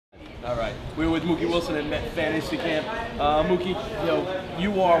All right. We're with Mookie Wilson at Met Fantasy Camp. Mookie,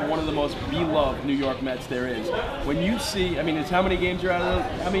 you are one of the most beloved New York Mets there is. When you see, I mean, it's how many games you're out of,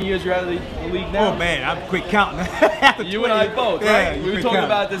 how many years you're out of the league now? Oh man, I'm quick counting. You and I both, right? Yeah, we were talking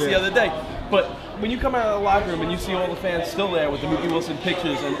about this the other day. But when you come out of the locker room and you see all the fans still there with the Mookie Wilson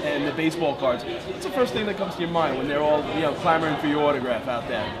pictures and the baseball cards, what's the first thing that comes to your mind when they're all clamoring for your autograph out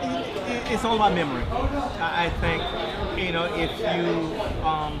there? It's all about memory. I think, if you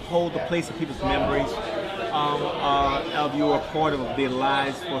hold the place of people's memories, of you are part of their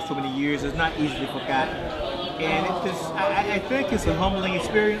lives for so many years, it's not easily forgotten. And I think it's a humbling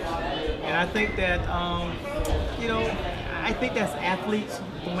experience. And I think that, I think that's athletes,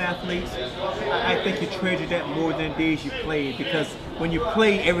 former athletes. I think you treasure that more than the days you played, because when you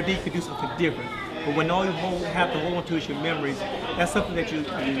play, every day you can do something different. But when all you have to hold on to is your memories, that's something that you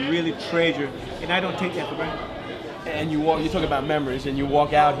really treasure, and I don't take that for granted. And you talk about memories, and you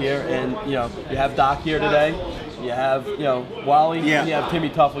walk out here, and you have Doc here today. You have WLIE, yeah. And you have Timmy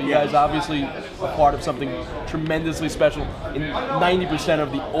Tuffle. You guys obviously are part of something tremendously special. In 90%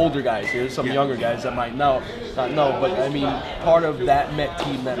 of the older guys here, there's some younger guys that might not know, but I mean, part of that Met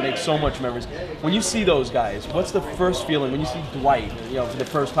team that makes so much memories. When you see those guys, what's the first feeling when you see Dwight, for the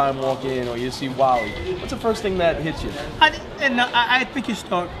first time walk in, or you see WLIE? What's the first thing that hits you? I think you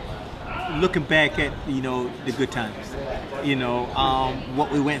start looking back at the good times,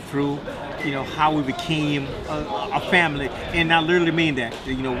 what we went through, how we became a family, and I literally mean that.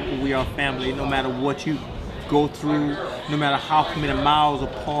 We are a family. No matter what you go through, no matter how many miles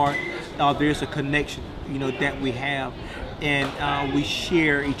apart, there's a connection, that we have, and we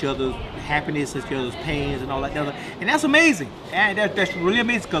share each other's happiness, each other's pains, and all that other, and that's amazing. And that's really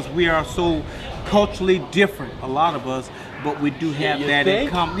amazing because we are so culturally different, a lot of us, but we do have that in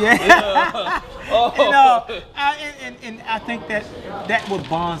common. Yeah. And I think that what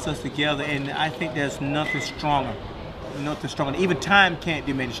bonds us together, and I think there's nothing stronger. Even time can't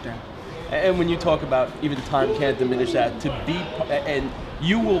diminish that. And when you talk about even time can't diminish that, and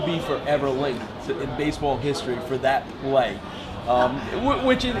you will be forever linked in baseball history for that play.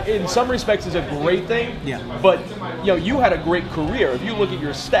 Which in some respects is a great thing. Yeah. But you had a great career. If you look at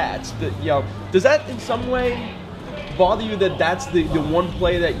your stats, does that in some way bother you that that's the one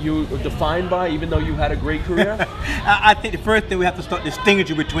play that you are defined by, even though you had a great career? I think the first thing we have to start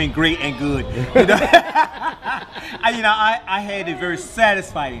distinguishing between great and good. I had a very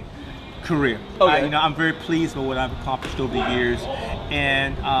satisfying career. Okay. I'm very pleased with what I've accomplished over the years,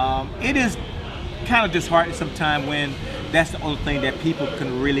 and it is kind of disheartening sometimes when that's the only thing that people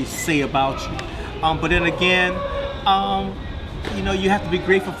can really say about you. But then again, you have to be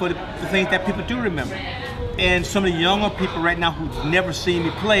grateful for the things that people do remember. And some of the younger people right now who've never seen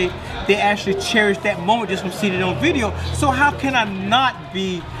me play, they actually cherish that moment just from seeing it on video. So how can I not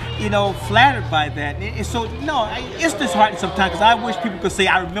be, flattered by that? And so, no, it's disheartening sometimes, because I wish people could say,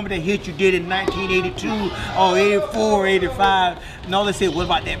 I remember that hit you did in 1982 or 84, 85. And all they say, what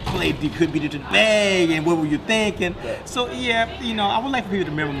about that play? You could beat it to the bag, and what were you thinking? Yeah. So, yeah, I would like for people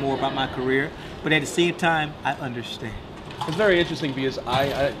to remember more about my career, but at the same time, I understand. It's very interesting because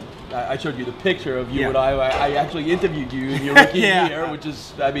I showed you the picture of you and I actually interviewed you in your rookie year, which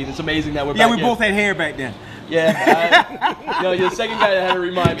is, I mean, it's amazing that we're back. Yeah, we both had hair back then. Yeah, you're the second guy that had to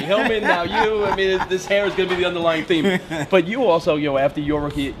remind me. Hillman, now you. I mean, this hair is going to be the underlying theme. But you also, after your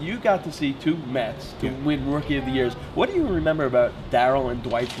rookie, you got to see two Mets to win Rookie of the Years. What do you remember about Darryl and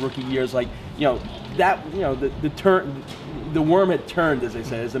Dwight's rookie years? Like, the worm had turned, as they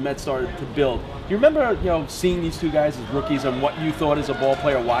say, as the Mets started to build. You remember, seeing these two guys as rookies and what you thought as a ball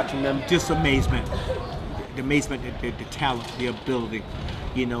player watching them? Just amazement. The amazement, the talent, the ability,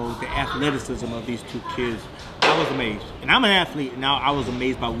 the athleticism of these two kids. I was amazed. And I'm an athlete, and now I was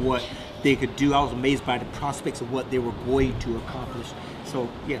amazed by what they could do. I was amazed by the prospects of what they were going to accomplish. So,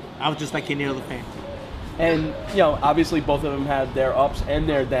 yeah, I was just like any other fan. And, obviously both of them had their ups and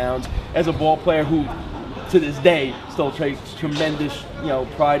their downs. As a ball player who, to this day, still takes tremendous,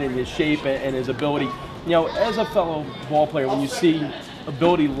 pride in his shape and his ability. As a fellow ball player, when you see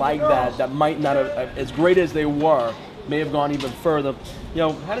ability like that might not have, as great as they were, may have gone even further,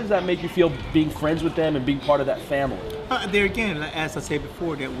 how does that make you feel being friends with them and being part of that family? There again, as I said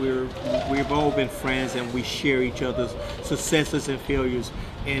before, that we've all been friends and we share each other's successes and failures,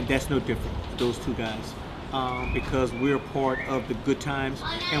 and that's no different, those two guys. Because we're part of the good times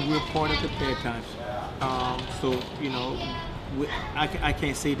and we're part of the bad times. I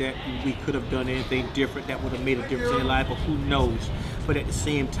can't say that we could have done anything different that would have made a difference in their life, but who knows. But at the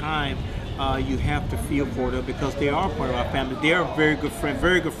same time, you have to feel for them because they are part of our family. They are very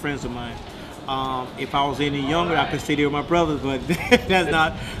good friends of mine. If I was any younger, I could say they were my brothers, but that's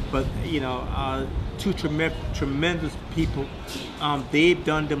not. But you know, two tremendous people. They've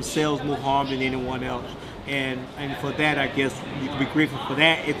done themselves more harm than anyone else, and for that, I guess you can be grateful for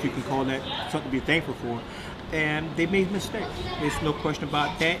that, if you can call that something to be thankful for. And they made mistakes. There's no question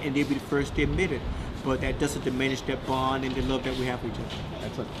about that, and they'll be the first to admit it. But that doesn't diminish that bond and the love that we have for each other.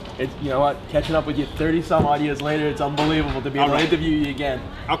 Excellent. It's, you know what? Catching up with you 30 some odd years later, it's unbelievable to be able to interview you again.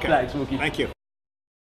 Okay. Thanks, Mookie. Thank you.